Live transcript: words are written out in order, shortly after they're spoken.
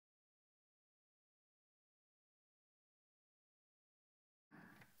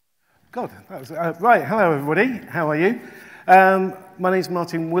God, that was, right, hello everybody, how are you? My name is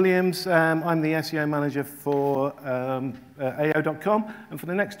Martin Williams, I'm the SEO manager for AO.com, and for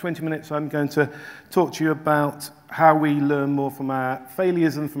the next 20 minutes I'm going to talk to you about how we learn more from our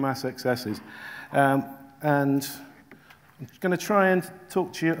failures than from our successes. And I'm going to try and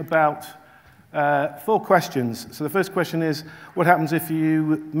talk to you about 4 questions. So the first question is, what happens if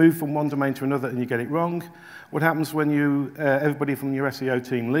you move from one domain to another and you get it wrong? What happens when everybody from your SEO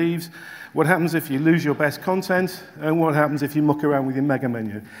team leaves? What happens if you lose your best content? And what happens if you muck around with your mega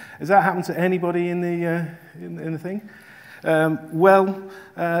menu? Has that happened to anybody in the thing? Let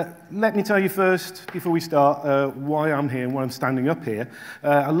me tell you first, before we start, why I'm here and why I'm standing up here.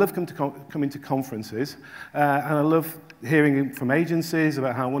 I love coming to conferences, and I love hearing from agencies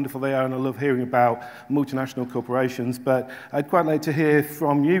about how wonderful they are, and I love hearing about multinational corporations, but I'd quite like to hear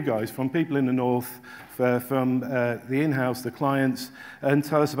from you guys, from people in the north, from the in-house, the clients, and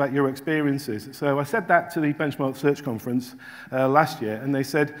tell us about your experiences. So I said that to the Benchmark Search Conference last year, and they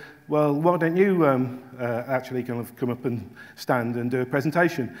said, well, why don't you actually kind of come up and stand and do a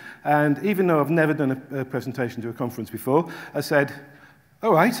presentation? And even though I've never done a presentation to a conference before, I said,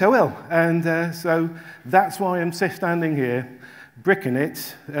 all right, I will. And so that's why I'm standing here, bricking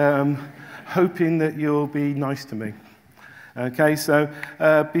it, hoping that you'll be nice to me. Okay, so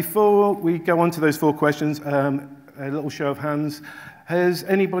before we go on to those 4 questions, a little show of hands. Does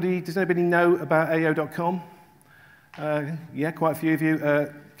anybody know about AO.com? Yeah, quite a few of you.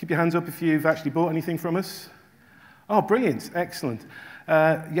 Keep your hands up if you've actually bought anything from us. Oh, brilliant, excellent.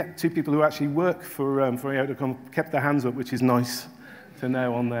 Yeah, 2 people who actually work for AO.com kept their hands up, which is nice to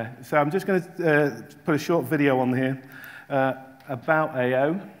know on there. So I'm just going to put a short video on here about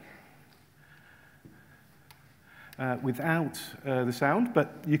AO. Without the sound,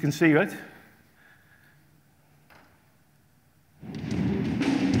 but you can see it.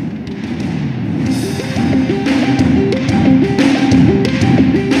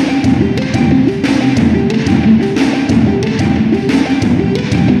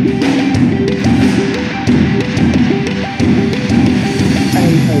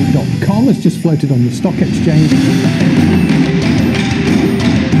 AO.com has just floated on the stock exchange.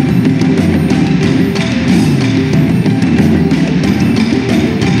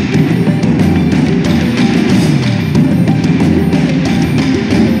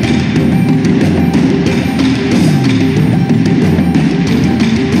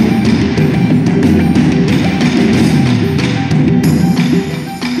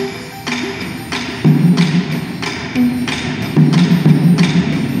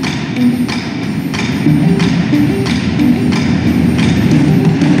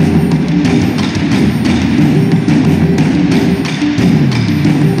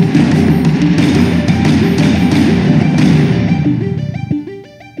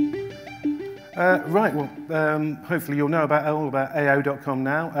 Hopefully you'll know all about AO.com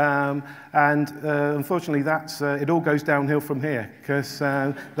now, and unfortunately it all goes downhill from here, because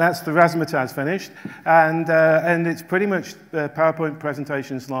that's the razzmatazz finished, and it's pretty much PowerPoint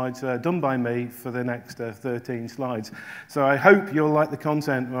presentation slides done by me for the next 13 slides. So I hope you'll like the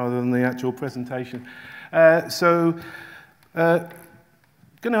content rather than the actual presentation. Going to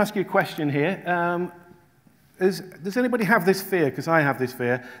ask you a question here. Does anybody have this fear, because I have this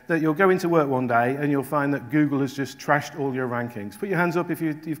fear, that you'll go into work one day and you'll find that Google has just trashed all your rankings? Put your hands up if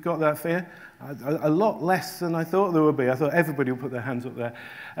you've got that fear. A lot less than I thought there would be. I thought everybody would put their hands up there.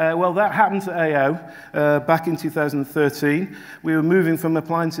 Well, that happened to AO back in 2013. We were moving from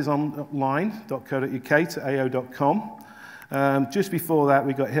appliancesonline.co.uk to AO.com. Just before that,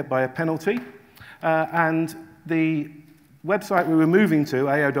 we got hit by a penalty. And the website we were moving to,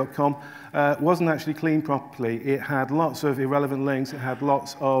 AO.com, wasn't actually cleaned properly. It had lots of irrelevant links. It had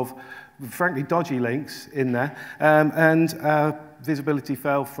lots of, frankly, dodgy links in there. And visibility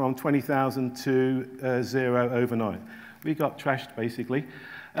fell from 20,000 to 0 overnight. We got trashed, basically.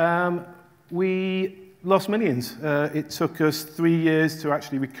 We lost millions. It took us 3 years to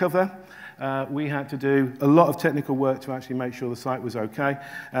actually recover. We had to do a lot of technical work to actually make sure the site was okay.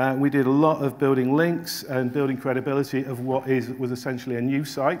 We did a lot of building links and building credibility of what was essentially a new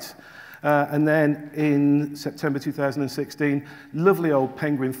site. And then in September 2016, lovely old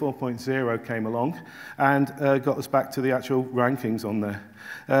Penguin 4.0 came along and got us back to the actual rankings on there.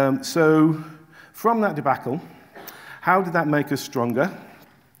 So from that debacle, how did that make us stronger?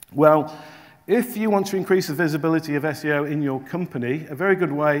 Well, if you want to increase the visibility of SEO in your company, a very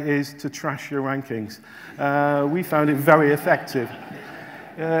good way is to trash your rankings. We found it very effective.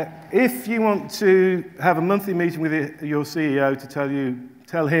 If you want to have a monthly meeting with your CEO to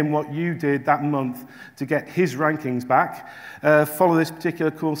Tell him what you did that month to get his rankings back. Follow this particular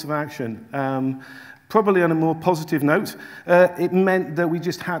course of action. Probably on a more positive note, it meant that we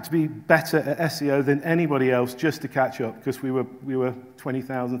just had to be better at SEO than anybody else just to catch up, because we were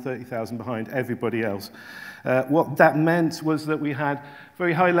 20,000, 30,000 behind everybody else. What that meant was that we had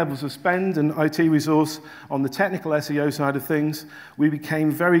very high levels of spend and IT resource on the technical SEO side of things. We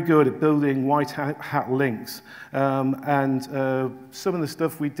became very good at building white hat links. Some of the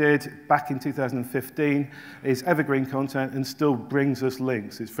stuff we did back in 2015 is evergreen content and still brings us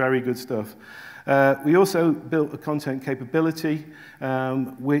links. It's very good stuff. We also built a content capability,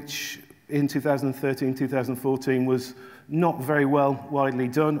 which in 2013, 2014 was not very well widely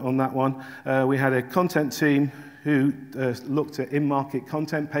done on that one. We had a content team who looked at in-market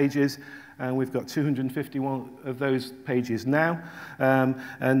content pages, and we've got 251 of those pages now.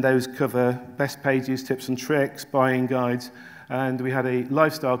 And those cover best pages, tips and tricks, buying guides. And we had a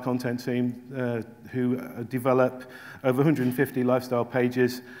lifestyle content team who developed over 150 lifestyle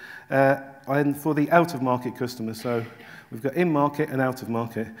pages. And for the out-of-market customers, so we've got in-market and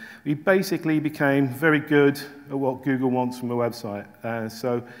out-of-market. We basically became very good at what Google wants from a website.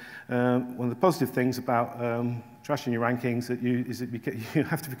 One of the positive things about trashing your rankings is that you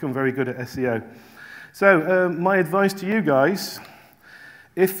have to become very good at SEO. So my advice to you guys,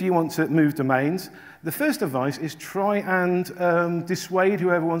 if you want to move domains, the first advice is try and dissuade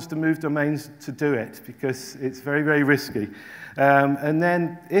whoever wants to move domains to do it, because it's very, very risky. And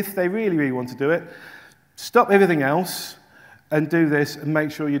then if they really, really want to do it, stop everything else and do this and make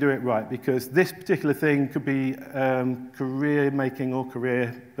sure you do it right, because this particular thing could be career-making or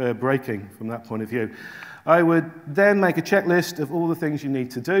career-breaking from that point of view. I would then make a checklist of all the things you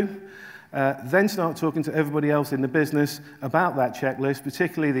need to do, then start talking to everybody else in the business about that checklist,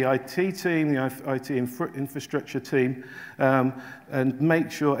 particularly the IT team, the IT infrastructure team, and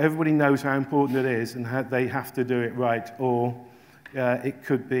make sure everybody knows how important it is and how they have to do it right, or it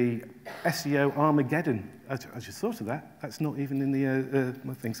could be SEO Armageddon. I just thought of that. That's not even in the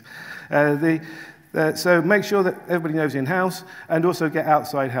my things. So make sure that everybody knows in-house, and also get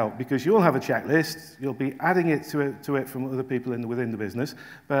outside help, because you'll have a checklist, you'll be adding it to it from other people within the business,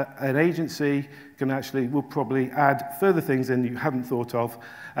 but an agency will probably add further things in you haven't thought of,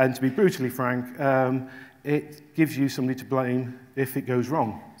 and to be brutally frank, it gives you somebody to blame if it goes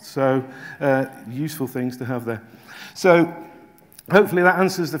wrong. So useful things to have there. So hopefully that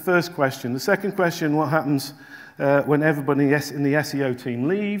answers the first question. The second question, what happens when everybody in the SEO team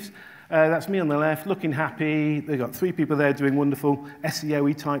leaves? That's me on the left, looking happy. They've got 3 people there doing wonderful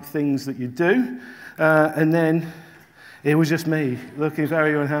SEO-y type things that you do. And then it was just me, looking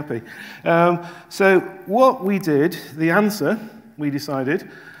very unhappy. So what we did, the answer we decided,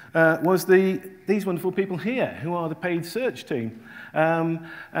 was these wonderful people here, who are the paid search team.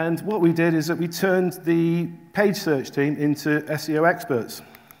 And what we did is that we turned the paid search team into SEO experts.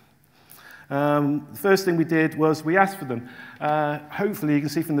 The first thing we did was we asked for them. Hopefully you can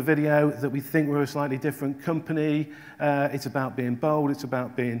see from the video that we think we're a slightly different company. It's about being bold, it's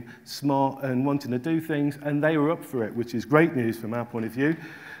about being smart and wanting to do things, and they were up for it, which is great news from our point of view.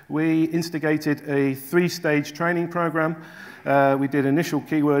 We instigated a 3-stage training program. We did initial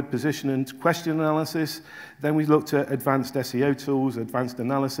keyword, position, and question analysis. Then we looked at advanced SEO tools, advanced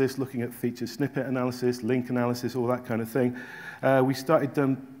analysis, looking at featured snippet analysis, link analysis, all that kind of thing. We started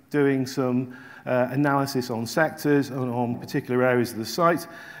doing some analysis on sectors, on particular areas of the site.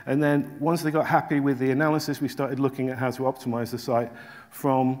 And then once they got happy with the analysis, we started looking at how to optimize the site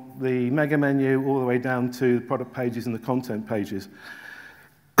from the mega menu all the way down to the product pages and the content pages.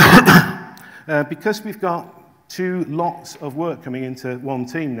 Because we've got 2 lots of work coming into one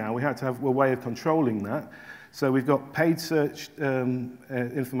team now, we had to have a way of controlling that. So we've got paid search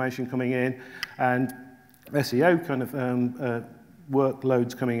information coming in and SEO kind of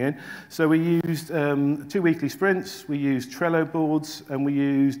workloads coming in. So we used 2 weekly sprints, we used Trello boards, and we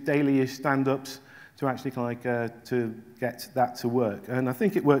used daily-ish stand-ups to actually to get that to work. And I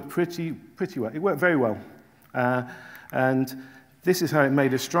think it worked pretty well. It worked very well. And this is how it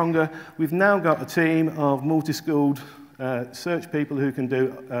made us stronger. We've now got a team of multi-skilled search people who can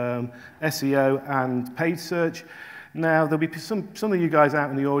do SEO and paid search. Now, there'll be some of you guys out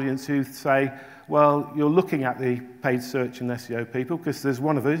in the audience who say, well, you're looking at the paid search and SEO people because there's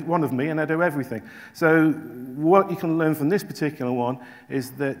one of me and I do everything. So what you can learn from this particular one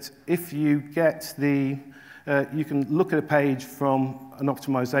is that if you get you can look at a page from an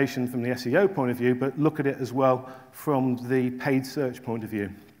optimization from the SEO point of view, but look at it as well from the paid search point of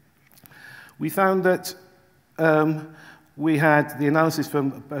view. We found that We had the analysis for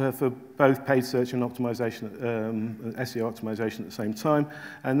both paid search and optimization, SEO optimization at the same time,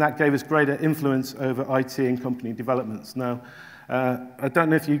 and that gave us greater influence over IT and company developments. Now, I don't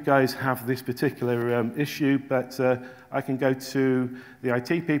know if you guys have this particular issue, but I can go to the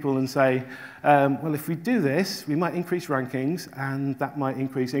IT people and say, well, if we do this, we might increase rankings, and that might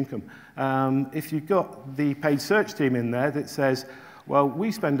increase income. If you've got the paid search team in there that says, well,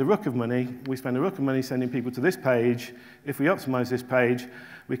 we spend a ruck of money sending people to this page. If we optimize this page,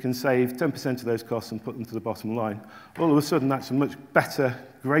 we can save 10% of those costs and put them to the bottom line. All of a sudden, that's a much better,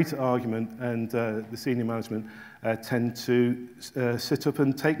 greater argument, and the senior management tend to sit up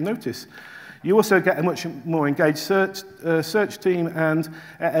and take notice. You also get a much more engaged search team, and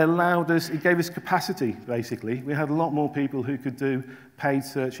it gave us capacity, basically. We had a lot more people who could do paid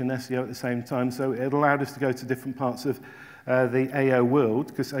search and SEO at the same time, so it allowed us to go to different parts of the AO world,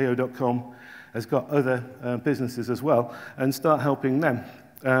 because AO.com has got other businesses as well, and start helping them.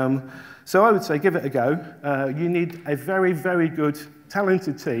 So I would say give it a go. You need a very, very good,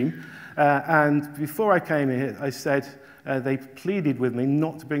 talented team. And before I came here, I said they pleaded with me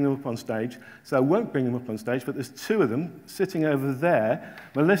not to bring them up on stage. So I won't bring them up on stage, but there's two of them sitting over there,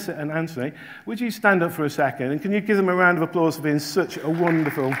 Melissa and Anthony. Would you stand up for a second, and can you give them a round of applause for being such a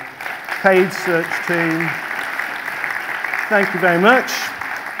wonderful paid search team? Thank you very much.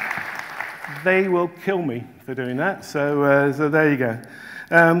 They will kill me for doing that, so there you go.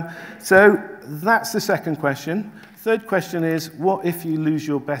 So that's the second question. Third question is, what if you lose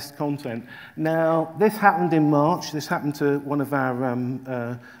your best content? Now, this happened in March. This happened to one of our,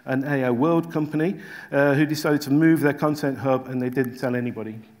 an AO World company who decided to move their content hub, and they didn't tell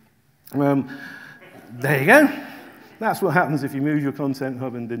anybody. There you go. That's what happens if you move your content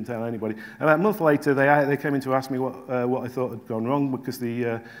hub and didn't tell anybody. About a month later, they came in to ask me what I thought had gone wrong, because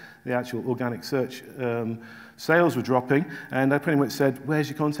the actual organic search sales were dropping, and I pretty much said, where's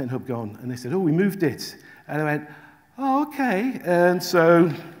your content hub gone? And they said, oh, we moved it. And I went, oh, okay. And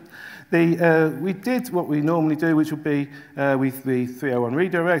so we did what we normally do, which would be we 301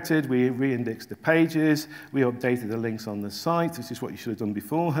 redirected, we re-indexed the pages, we updated the links on the site. This is what you should have done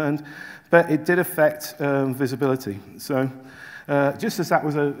beforehand. But it did affect visibility. So just as that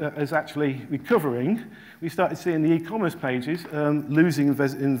was actually recovering, we started seeing the e-commerce pages losing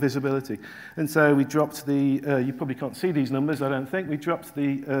in visibility. And so we dropped you probably can't see these numbers, I don't think. We dropped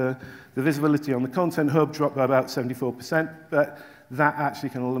the visibility on the content hub, dropped by about 74%, but that actually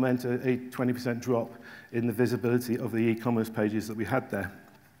can lament a 20% drop in the visibility of the e-commerce pages that we had there.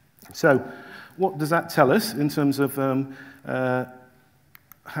 So what does that tell us in terms of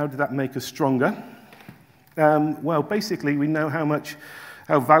how did that make us stronger? Well, basically, we know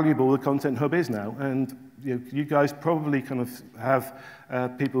how valuable the content hub is now, and you guys probably kind of have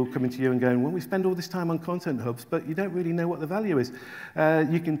people coming to you and going, well, we spend all this time on content hubs, but you don't really know what the value is.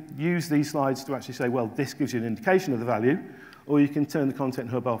 You can use these slides to actually say, well, this gives you an indication of the value, or you can turn the content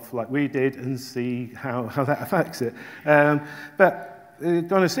hub off like we did and see how that affects it. But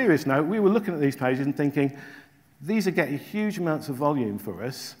on a serious note, we were looking at these pages and thinking, these are getting huge amounts of volume for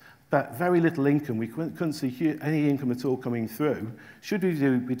us, but very little income. We couldn't see any income at all coming through. Should we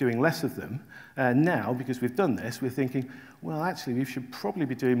be doing less of them? Now, because we've done this, we're thinking, well, actually, we should probably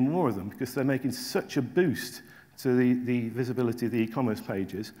be doing more of them because they're making such a boost to the visibility of the e-commerce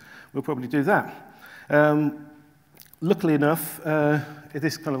pages. We'll probably do that. Luckily enough,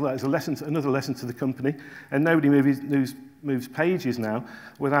 this kind of is another lesson to the company, and nobody moves pages now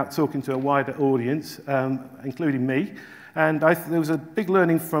without talking to a wider audience, including me. And there was a big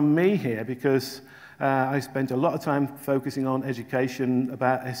learning from me here, because I spent a lot of time focusing on education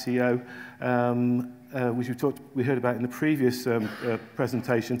about SEO, which we heard about in the previous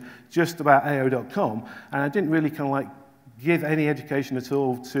presentation, just about AO.com, and I didn't really kind of like give any education at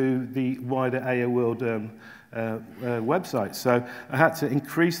all to the wider AO World website. So I had to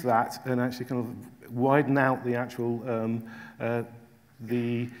increase that and actually kind of widen out the actual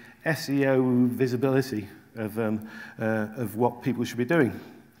the SEO visibility of what people should be doing.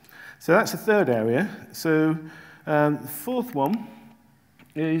 So that's the third area. So the fourth one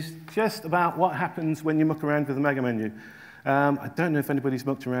is just about what happens when you muck around with the mega menu. I don't know if anybody's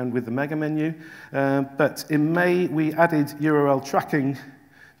mucked around with the mega menu, but in May we added URL tracking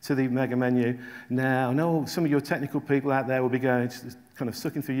to the mega menu. Now, I know some of your technical people out there will be going, just kind of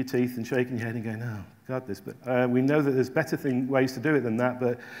sucking through your teeth and shaking your head and going, oh, God, this. But we know that there's better ways to do it than that,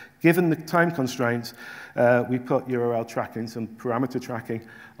 but given the time constraints, we put URL tracking, some parameter tracking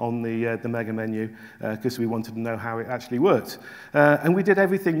on the mega menu, because we wanted to know how it actually worked. And we did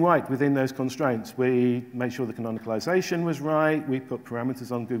everything right within those constraints. We made sure the canonicalization was right, we put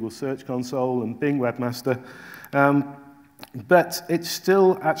parameters on Google Search Console and Bing Webmaster. But it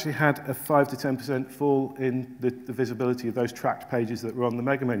still actually had a 5 to 10% fall in the visibility of those tracked pages that were on the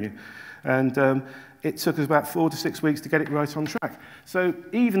mega menu. And it took us about 4 to 6 weeks to get it right on track. So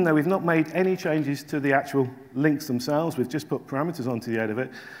even though we've not made any changes to the actual links themselves, we've just put parameters onto the end of it,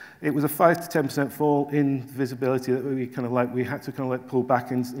 it was a 5 to 10% fall in visibility that we had to pull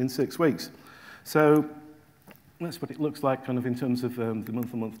back in 6 weeks. So that's what it looks like in terms of the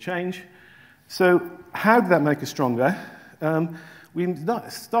month-on-month change. So how did that make us stronger? We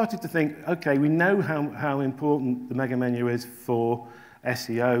started to think, okay, we know how important the mega menu is for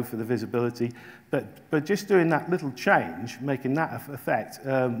SEO, for the visibility, but just doing that little change, making that effect,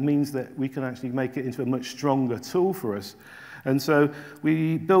 means that we can actually make it into a much stronger tool for us. And so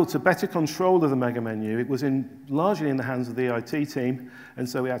we built a better control of the mega menu. It was largely in the hands of the IT team, and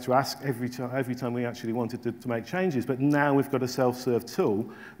so we had to ask every time we actually wanted to make changes. But now we've got a self-serve tool.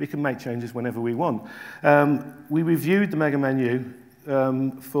 We can make changes whenever we want. We reviewed the mega menu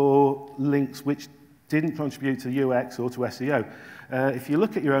for links which didn't contribute to UX or to SEO. If you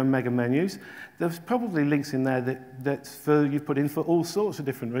look at your own mega menus, there's probably links in there that you've put in for all sorts of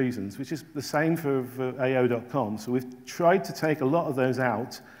different reasons, which is the same for AO.com. So we've tried to take a lot of those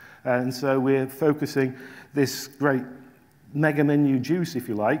out, and so we're focusing this great mega menu juice, if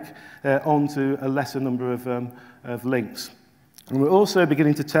you like, onto a lesser number of links. And we're also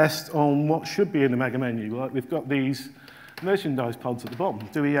beginning to test on what should be in the mega menu. Like we've got these merchandise pods at the bottom.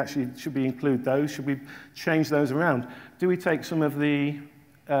 Should we include those? Should we change those around? Do we take some of the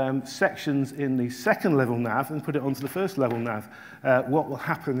sections in the second level nav and put it onto the first level nav? What will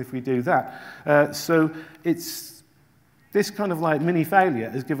happen if we do that? So it's this kind of like mini failure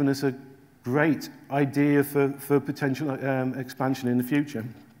has given us a great idea for potential expansion in the future.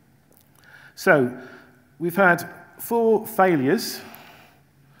 So we've had 4 failures,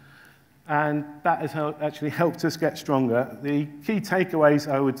 and that has actually helped us get stronger. The key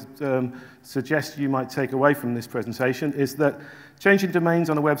takeaways I would suggest you might take away from this presentation is that changing domains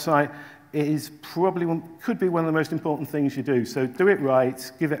on a website could be one of the most important things you do. So do it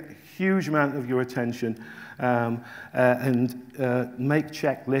right, give it a huge amount of your attention, and make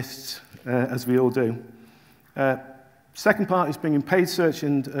checklists, as we all do. Second part is bringing paid search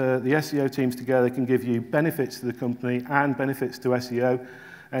and the SEO teams together can give you benefits to the company and benefits to SEO.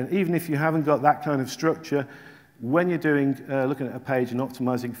 And even if you haven't got that kind of structure, when you're looking at a page and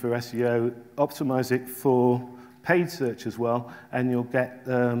optimizing for SEO, optimize it for paid search as well, and you'll get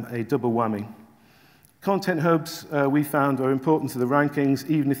a double whammy. Content hubs, we found, are important to the rankings,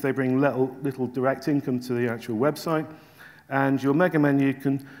 even if they bring little direct income to the actual website. And your mega menu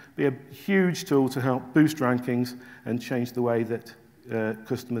can be a huge tool to help boost rankings and change the way that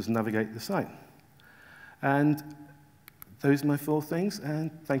customers navigate the site. And those are my 4 things, and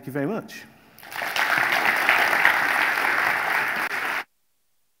thank you very much.